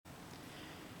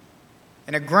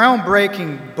In a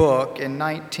groundbreaking book in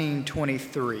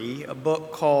 1923, a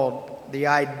book called The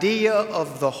Idea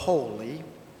of the Holy,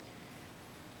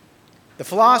 the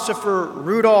philosopher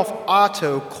Rudolf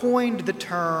Otto coined the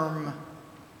term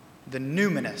the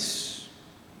numinous.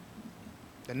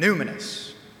 The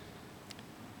numinous.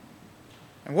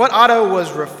 And what Otto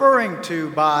was referring to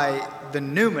by the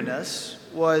numinous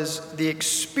was the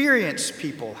experience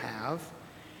people have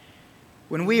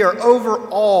when we are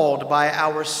overawed by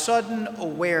our sudden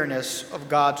awareness of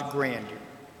God's grandeur.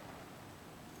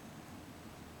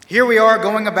 Here we are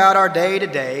going about our day to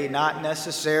day, not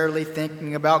necessarily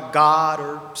thinking about God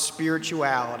or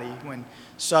spirituality, when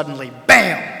suddenly,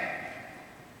 bam,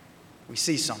 we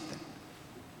see something,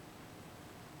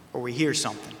 or we hear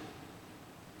something,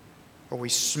 or we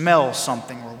smell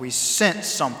something, or we sense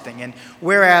something. And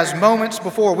whereas moments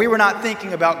before we were not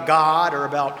thinking about God or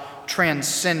about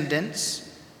transcendence,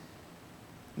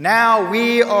 now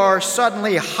we are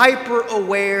suddenly hyper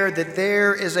aware that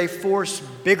there is a force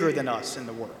bigger than us in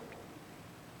the world.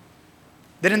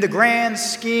 That in the grand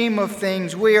scheme of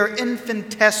things, we are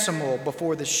infinitesimal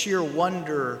before the sheer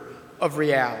wonder of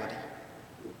reality.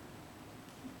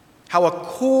 How a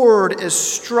chord is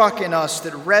struck in us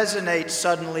that resonates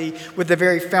suddenly with the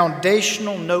very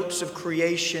foundational notes of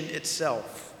creation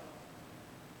itself.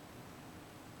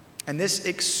 And this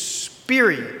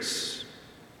experience,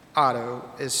 Otto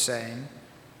is saying,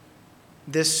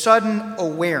 this sudden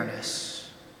awareness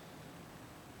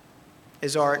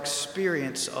is our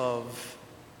experience of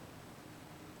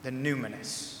the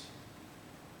numinous.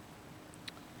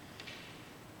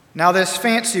 Now, this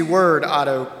fancy word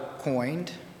Otto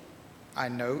coined, I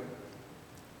note,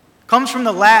 comes from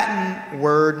the Latin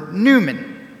word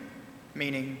numen,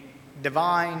 meaning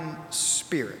divine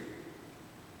spirit.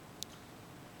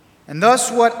 And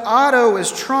thus what Otto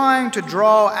is trying to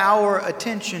draw our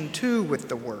attention to with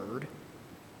the word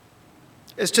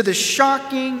is to the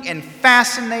shocking and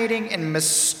fascinating and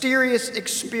mysterious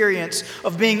experience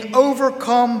of being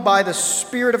overcome by the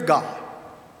Spirit of God,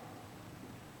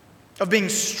 of being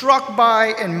struck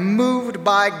by and moved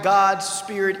by God's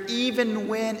Spirit, even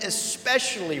when,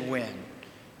 especially when,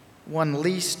 one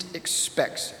least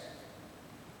expects it.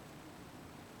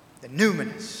 The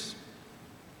numinous.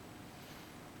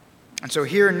 And so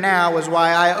here now is why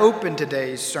I open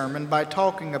today's sermon by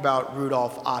talking about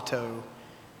Rudolf Otto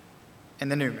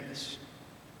and the numinous.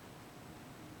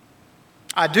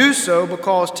 I do so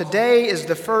because today is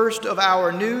the first of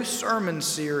our new sermon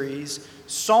series,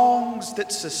 Songs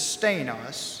That Sustain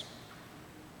Us,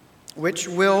 which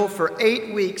will for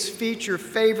 8 weeks feature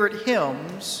favorite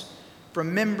hymns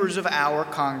from members of our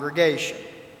congregation.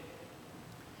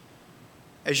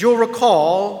 As you'll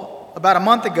recall, about a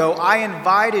month ago, I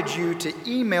invited you to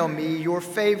email me your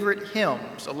favorite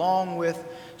hymns, along with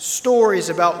stories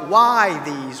about why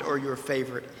these are your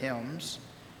favorite hymns.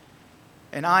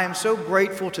 And I am so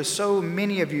grateful to so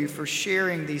many of you for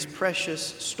sharing these precious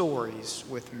stories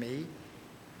with me.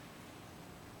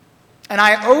 And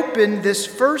I opened this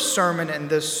first sermon in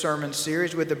this sermon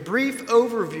series with a brief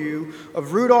overview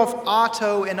of Rudolf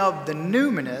Otto and of the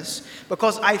numinous,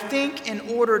 because I think in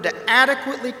order to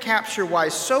adequately capture why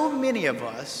so many of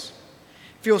us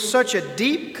feel such a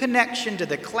deep connection to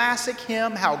the classic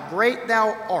hymn, How Great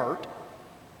Thou Art,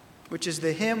 which is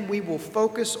the hymn we will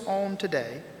focus on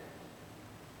today,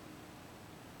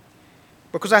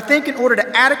 because I think in order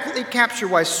to adequately capture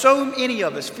why so many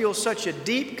of us feel such a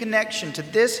deep connection to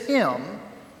this hymn,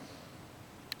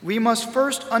 we must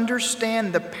first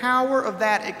understand the power of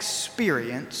that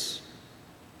experience,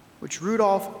 which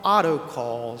Rudolf Otto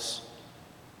calls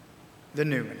the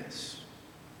numinous.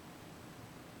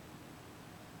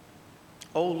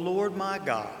 O Lord my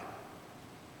God,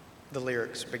 the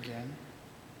lyrics begin,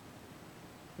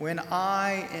 when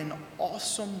I in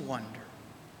awesome wonder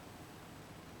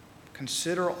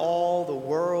consider all the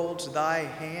worlds thy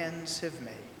hands have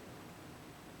made.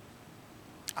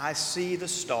 I see the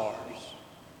stars.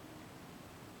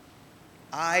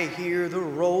 I hear the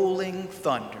rolling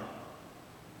thunder.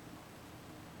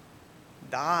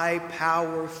 Thy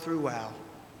power throughout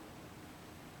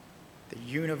the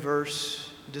universe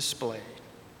displayed.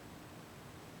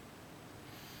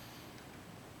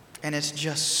 And it's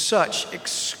just such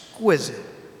exquisite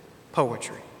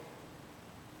poetry.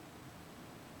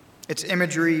 Its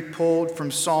imagery pulled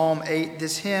from Psalm 8,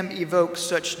 this hymn evokes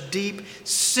such deep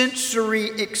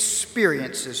sensory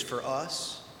experiences for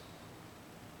us.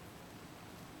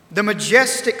 The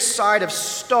majestic sight of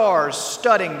stars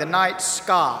studding the night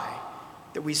sky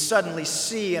that we suddenly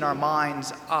see in our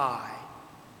mind's eye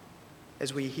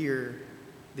as we hear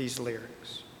these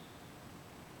lyrics.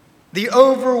 The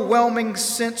overwhelming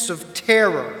sense of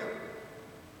terror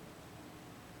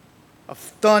of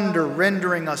thunder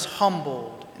rendering us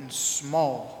humbled and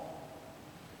small.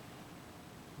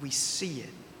 We see it.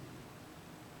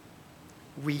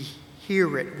 We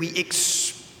hear it. We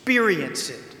experience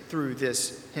it through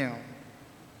this hymn.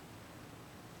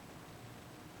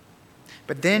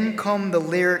 But then come the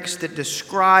lyrics that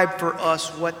describe for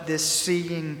us what this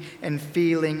seeing and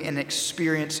feeling and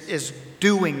experience is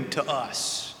doing to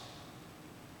us.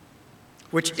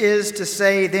 Which is to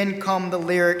say, then come the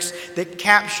lyrics that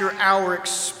capture our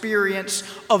experience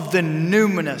of the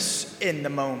numinous in the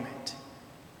moment.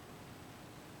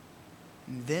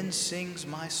 And then sings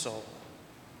my soul.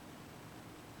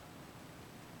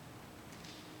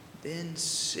 Then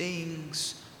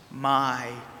sings my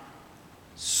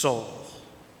soul.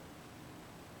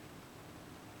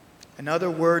 In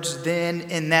other words, then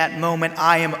in that moment,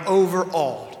 I am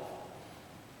overawed,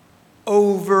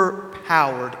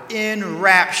 overpowered,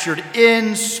 enraptured,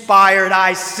 inspired.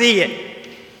 I see it.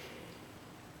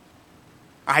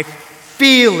 I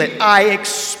feel it. I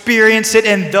experience it,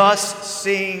 and thus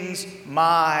sings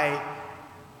my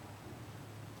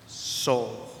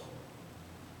soul.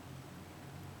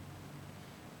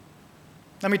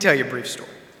 Let me tell you a brief story.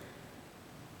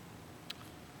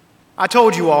 I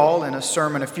told you all in a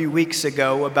sermon a few weeks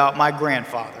ago about my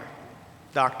grandfather,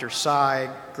 Dr.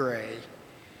 Cy Gray.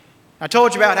 I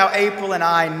told you about how April and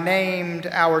I named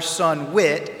our son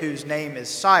Whit, whose name is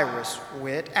Cyrus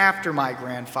Whit, after my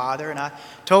grandfather, and I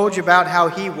told you about how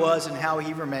he was and how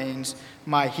he remains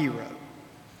my hero.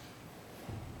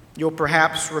 You'll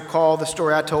perhaps recall the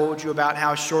story I told you about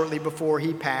how shortly before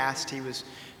he passed, he was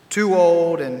too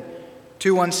old and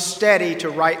too unsteady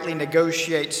to rightly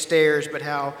negotiate stairs, but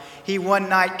how he one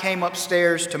night came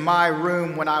upstairs to my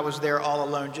room when I was there all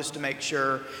alone just to make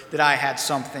sure that I had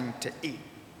something to eat.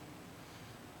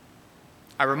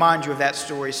 I remind you of that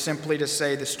story simply to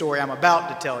say the story I'm about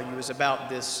to tell you is about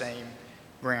this same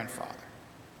grandfather.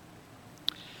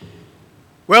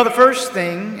 Well, the first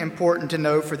thing important to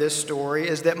know for this story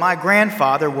is that my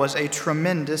grandfather was a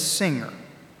tremendous singer.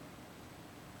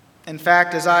 In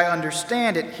fact, as I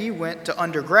understand it, he went to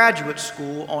undergraduate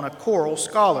school on a choral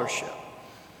scholarship,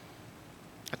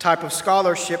 a type of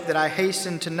scholarship that I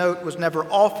hasten to note was never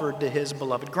offered to his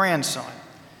beloved grandson.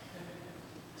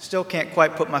 Still can't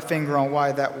quite put my finger on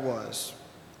why that was.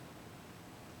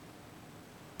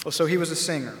 Well, so he was a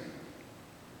singer.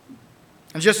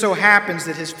 And just so happens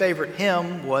that his favorite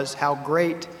hymn was How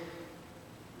Great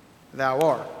Thou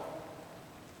Art.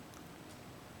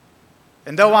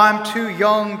 And though I'm too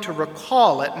young to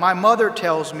recall it, my mother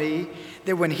tells me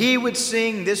that when he would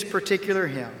sing this particular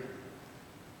hymn,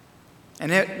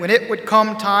 and when it would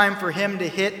come time for him to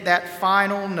hit that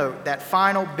final note, that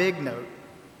final big note,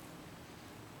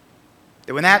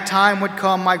 that when that time would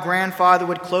come, my grandfather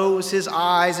would close his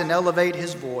eyes and elevate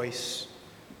his voice,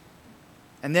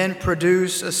 and then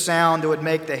produce a sound that would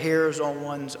make the hairs on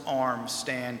one's arms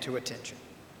stand to attention.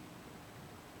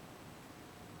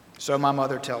 So my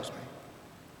mother tells me.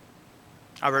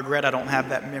 I regret I don't have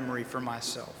that memory for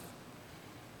myself.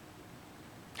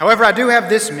 However, I do have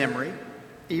this memory,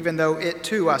 even though it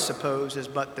too, I suppose, is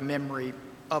but the memory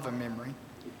of a memory.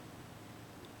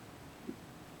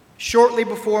 Shortly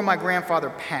before my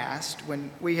grandfather passed, when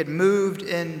we had moved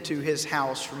into his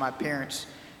house for my parents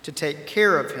to take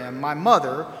care of him, my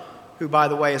mother, who by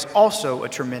the way is also a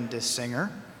tremendous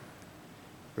singer,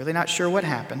 really not sure what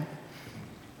happened.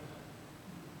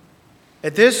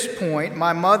 At this point,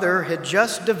 my mother had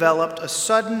just developed a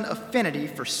sudden affinity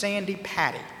for Sandi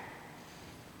Patty.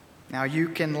 Now, you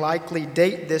can likely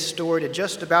date this story to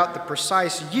just about the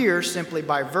precise year simply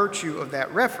by virtue of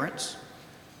that reference.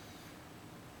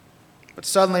 But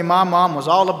suddenly, my mom was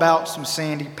all about some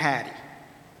Sandi Patty.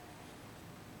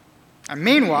 And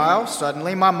meanwhile,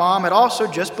 suddenly, my mom had also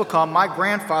just become my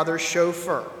grandfather's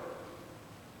chauffeur.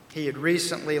 He had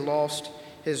recently lost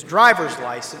his driver's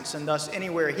license, and thus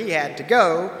anywhere he had to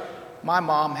go, my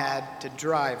mom had to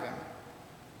drive him.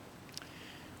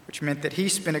 Which meant that he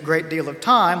spent a great deal of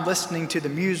time listening to the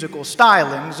musical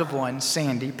stylings of one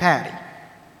Sandi Patty.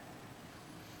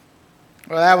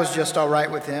 Well, that was just all right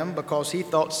with him because he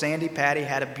thought Sandi Patty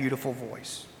had a beautiful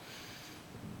voice.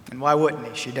 And why wouldn't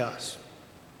he? She does.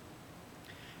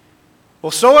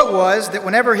 Well, so it was that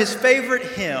whenever his favorite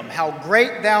hymn, How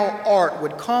Great Thou Art,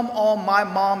 would come on my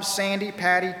mom's Sandi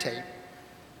Patty tape,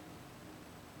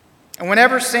 and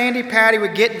whenever Sandi Patty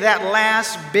would get that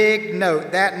last big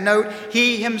note, that note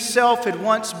he himself had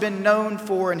once been known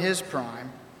for in his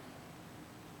prime,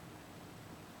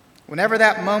 whenever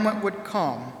that moment would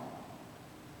come,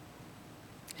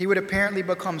 he would apparently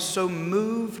become so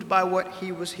moved by what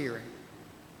he was hearing,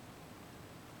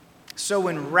 so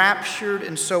enraptured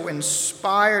and so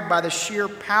inspired by the sheer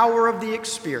power of the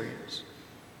experience,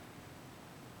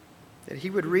 that he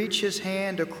would reach his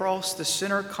hand across the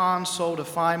center console to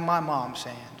find my mom's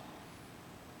hand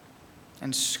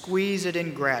and squeeze it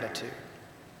in gratitude,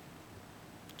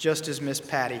 just as Miss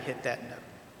Patty hit that note.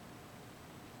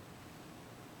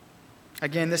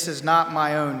 Again, this is not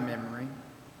my own memory.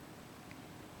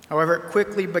 However, it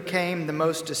quickly became the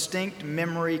most distinct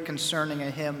memory concerning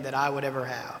a hymn that I would ever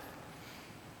have.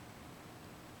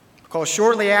 Because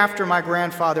shortly after my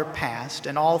grandfather passed,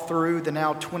 and all through the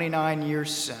now 29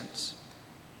 years since,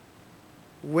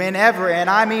 whenever, and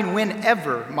I mean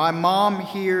whenever, my mom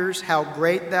hears How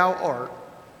Great Thou Art,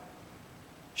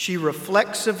 she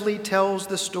reflexively tells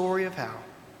the story of how,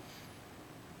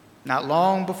 not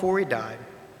long before he died,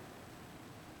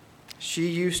 she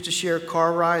used to share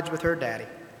car rides with her daddy,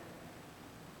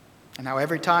 and how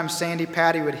every time Sandy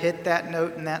Patty would hit that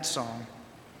note in that song,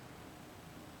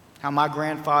 how my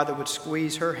grandfather would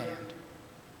squeeze her hand,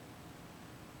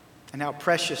 and how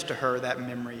precious to her that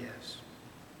memory is.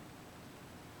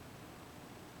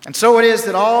 And so it is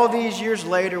that all these years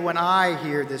later, when I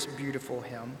hear this beautiful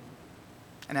hymn,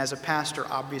 and as a pastor,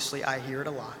 obviously I hear it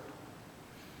a lot,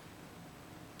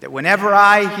 that whenever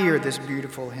I hear this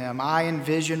beautiful hymn, I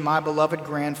envision my beloved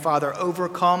grandfather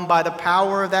overcome by the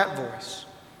power of that voice,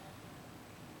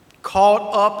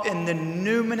 caught up in the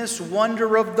numinous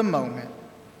wonder of the moment,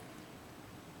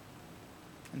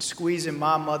 and squeezing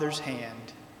my mother's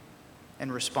hand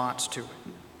in response to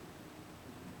it.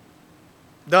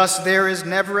 Thus, there is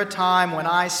never a time when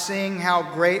I sing How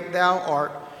Great Thou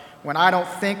Art when I don't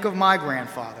think of my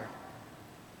grandfather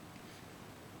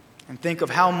and think of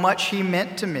how much he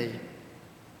meant to me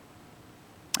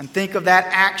and think of that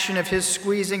action of his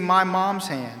squeezing my mom's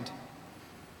hand,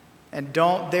 and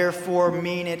don't therefore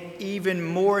mean it even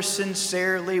more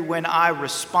sincerely when I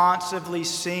responsively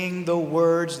sing the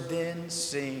words, "Then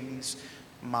sings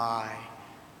my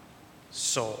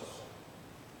soul."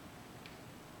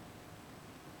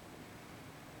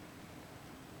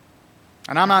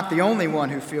 And I'm not the only one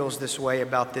who feels this way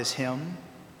about this hymn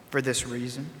for this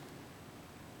reason.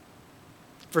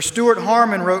 For Stuart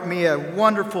Harmon wrote me a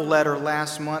wonderful letter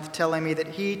last month telling me that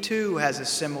he too has a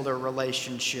similar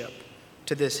relationship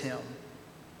to this hymn.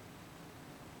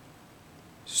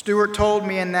 Stuart told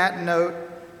me in that note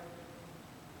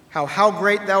how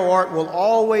Great Thou Art will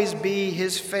always be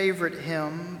his favorite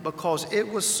hymn because it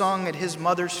was sung at his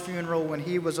mother's funeral when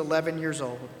he was 11 years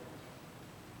old.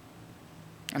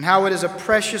 And how it is a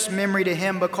precious memory to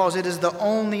him because it is the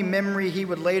only memory he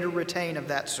would later retain of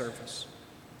that service.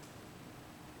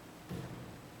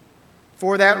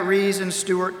 For that reason,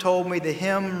 Stuart told me the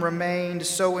hymn remained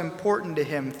so important to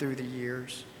him through the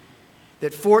years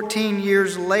that 14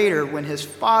 years later, when his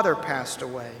father passed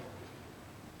away,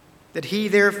 that he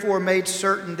therefore made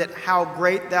certain that How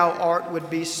Great Thou Art would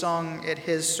be sung at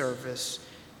his service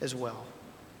as well.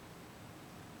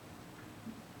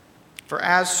 For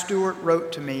as Stuart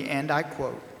wrote to me, and I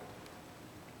quote,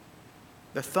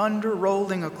 "The thunder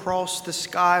rolling across the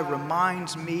sky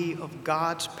reminds me of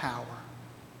God's power,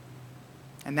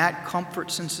 and that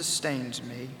comforts and sustains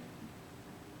me.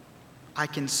 I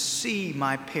can see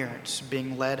my parents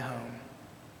being led home."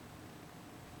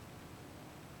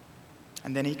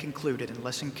 And then he concluded, and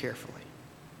listen carefully,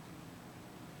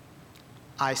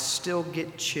 "I still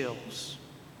get chills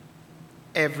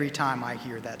every time I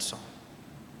hear that song."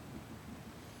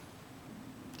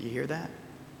 Do you hear that?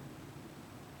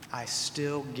 I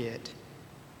still get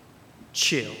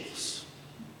chills.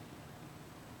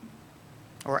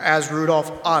 Or as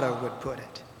Rudolph Otto would put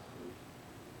it,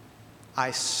 I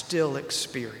still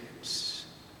experience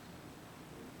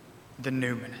the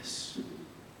numinous.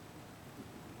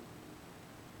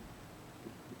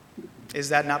 Is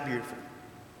that not beautiful?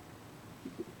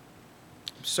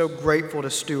 I'm so grateful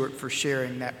to Stuart for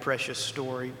sharing that precious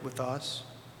story with us.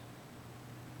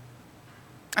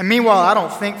 And meanwhile, I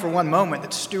don't think for one moment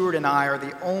that Stuart and I are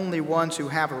the only ones who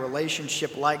have a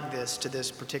relationship like this to this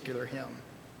particular hymn.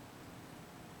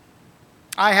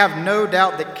 I have no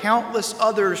doubt that countless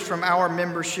others from our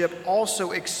membership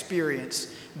also experience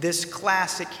this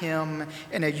classic hymn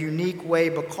in a unique way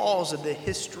because of the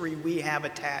history we have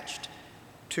attached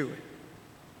to it.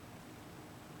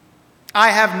 I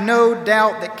have no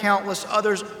doubt that countless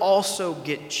others also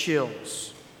get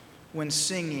chills when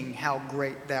singing How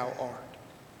Great Thou Art.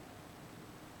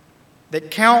 That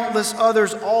countless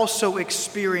others also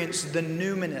experience the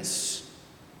numinous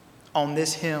on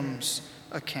this hymn's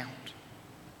account.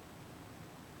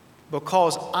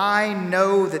 Because I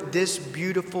know that this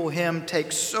beautiful hymn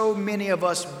takes so many of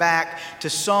us back to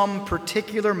some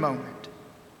particular moment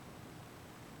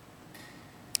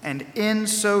and in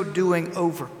so doing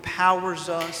overpowers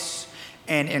us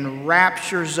and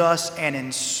enraptures us and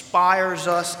inspires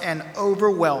us and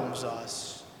overwhelms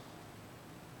us,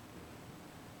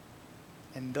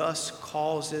 and thus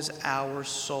causes our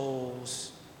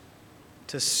souls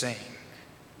to sing.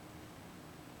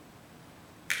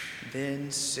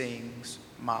 Then sings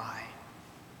my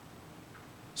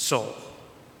soul.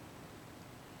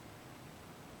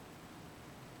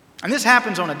 And this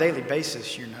happens on a daily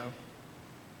basis, you know.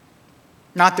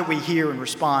 Not that we hear and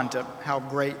respond to how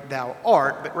great thou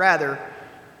art, but rather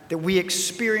that we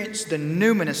experience the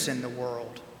numinous in the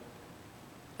world,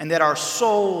 and that our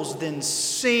souls then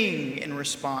sing in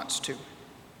response to it.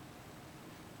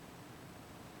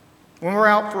 When we're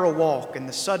out for a walk and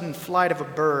the sudden flight of a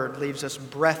bird leaves us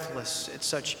breathless at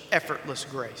such effortless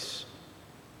grace.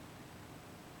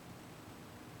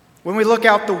 When we look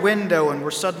out the window and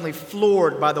we're suddenly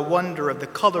floored by the wonder of the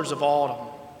colors of autumn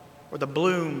or the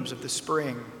blooms of the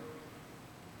spring.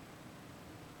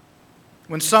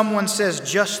 When someone says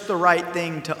just the right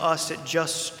thing to us at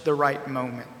just the right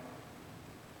moment.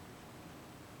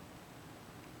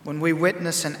 When we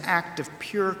witness an act of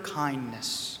pure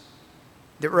kindness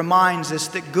that reminds us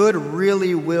that good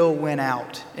really will win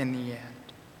out in the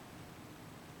end.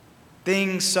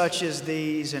 Things such as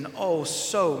these and oh,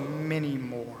 so many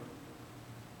more.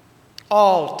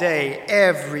 All day,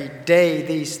 every day,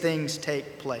 these things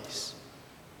take place.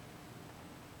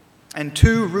 And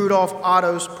to Rudolph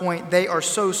Otto's point, they are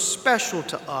so special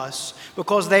to us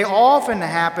because they often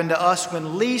happen to us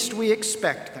when least we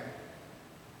expect them.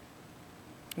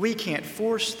 We can't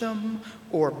force them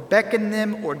or beckon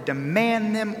them or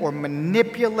demand them or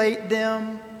manipulate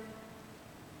them.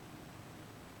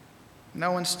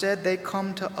 No, instead, they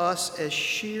come to us as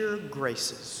sheer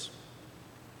graces.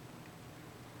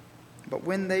 But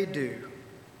when they do,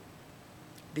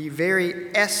 the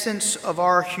very essence of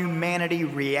our humanity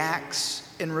reacts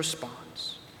in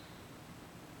response.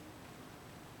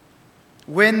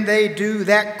 When they do,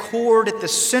 that chord at the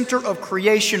center of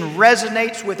creation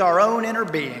resonates with our own inner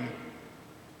being.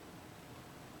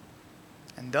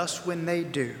 And thus, when they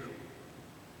do,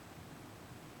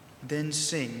 then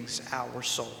sings our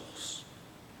souls.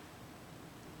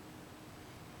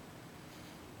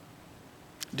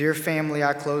 Dear family,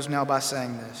 I close now by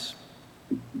saying this.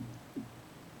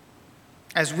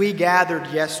 As we gathered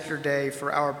yesterday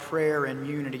for our prayer and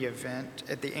unity event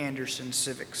at the Anderson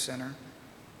Civic Center,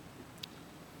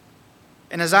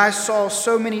 and as I saw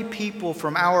so many people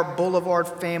from our Boulevard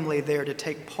family there to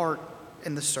take part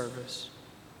in the service,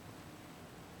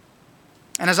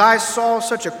 and as I saw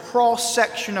such a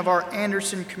cross-section of our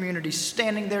Anderson community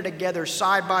standing there together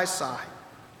side by side,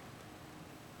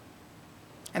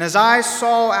 and as I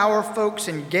saw our folks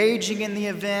engaging in the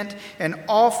event and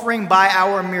offering by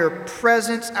our mere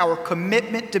presence our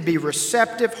commitment to be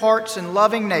receptive hearts and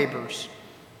loving neighbors,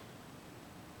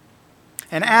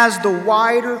 and as the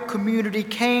wider community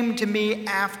came to me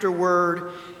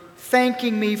afterward,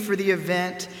 thanking me for the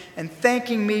event and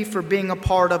thanking me for being a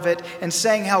part of it and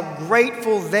saying how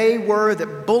grateful they were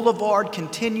that Boulevard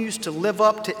continues to live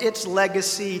up to its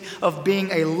legacy of being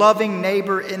a loving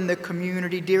neighbor in the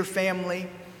community, dear family,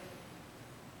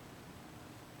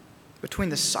 between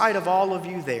the sight of all of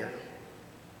you there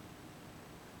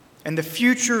and the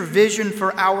future vision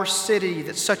for our city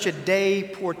that such a day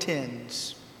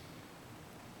portends,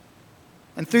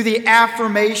 and through the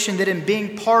affirmation that in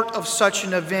being part of such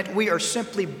an event, we are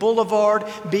simply Boulevard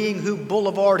being who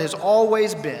Boulevard has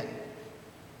always been.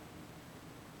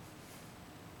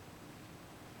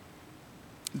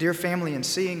 Dear family, in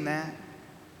seeing that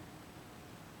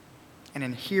and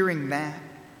in hearing that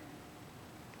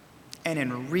and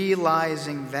in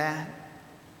realizing that,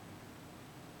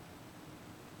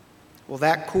 well,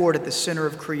 that chord at the center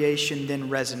of creation then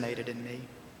resonated in me.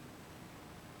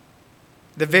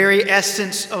 The very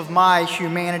essence of my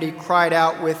humanity cried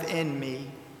out within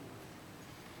me.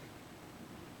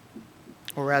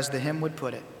 Or as the hymn would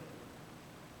put it,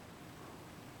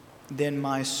 then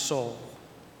my soul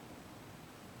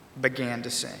began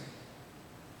to sing.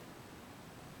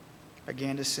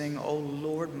 Began to sing, "O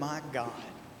Lord my God,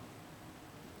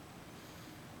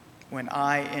 when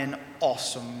I in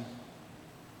awesome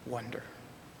wonder."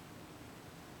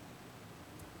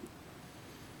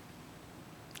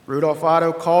 Rudolph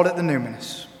Otto called it the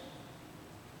numinous.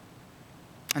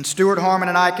 And Stuart Harmon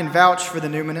and I can vouch for the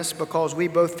numinous because we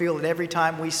both feel it every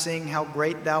time we sing how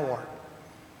great thou art.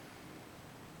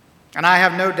 And I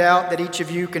have no doubt that each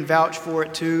of you can vouch for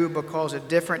it too, because at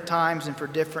different times and for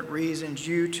different reasons,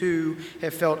 you too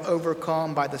have felt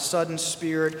overcome by the sudden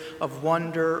spirit of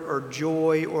wonder or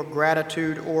joy or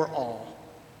gratitude or awe.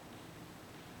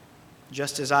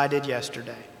 just as I did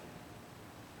yesterday,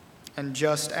 and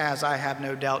just as I have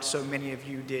no doubt so many of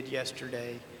you did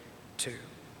yesterday too.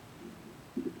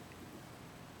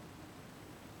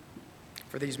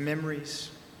 For these memories,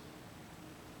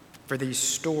 for these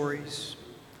stories,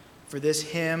 for this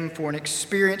hymn, for an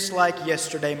experience like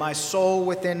yesterday, my soul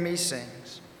within me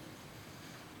sings.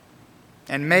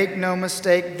 And make no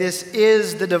mistake, this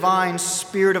is the divine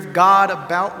Spirit of God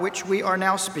about which we are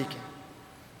now speaking.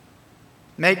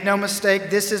 Make no mistake,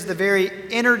 this is the very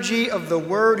energy of the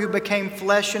Word who became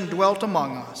flesh and dwelt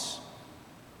among us.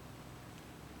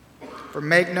 For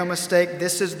make no mistake,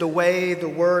 this is the way the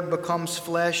Word becomes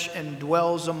flesh and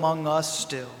dwells among us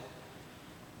still,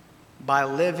 by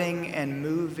living and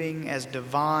moving as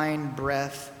divine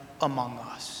breath among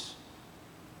us,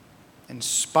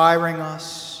 inspiring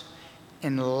us,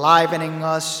 enlivening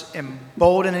us,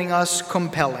 emboldening us,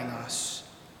 compelling us.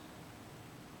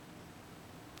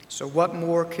 So what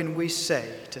more can we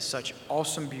say to such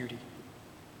awesome beauty?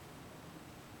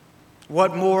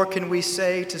 What more can we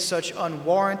say to such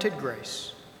unwarranted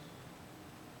grace?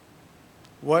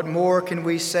 What more can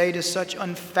we say to such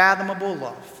unfathomable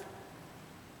love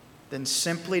than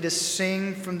simply to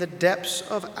sing from the depths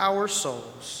of our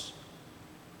souls,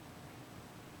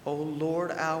 O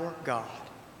Lord our God,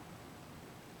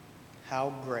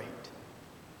 how great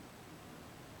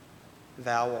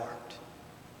Thou art.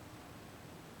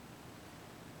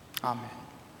 Amen.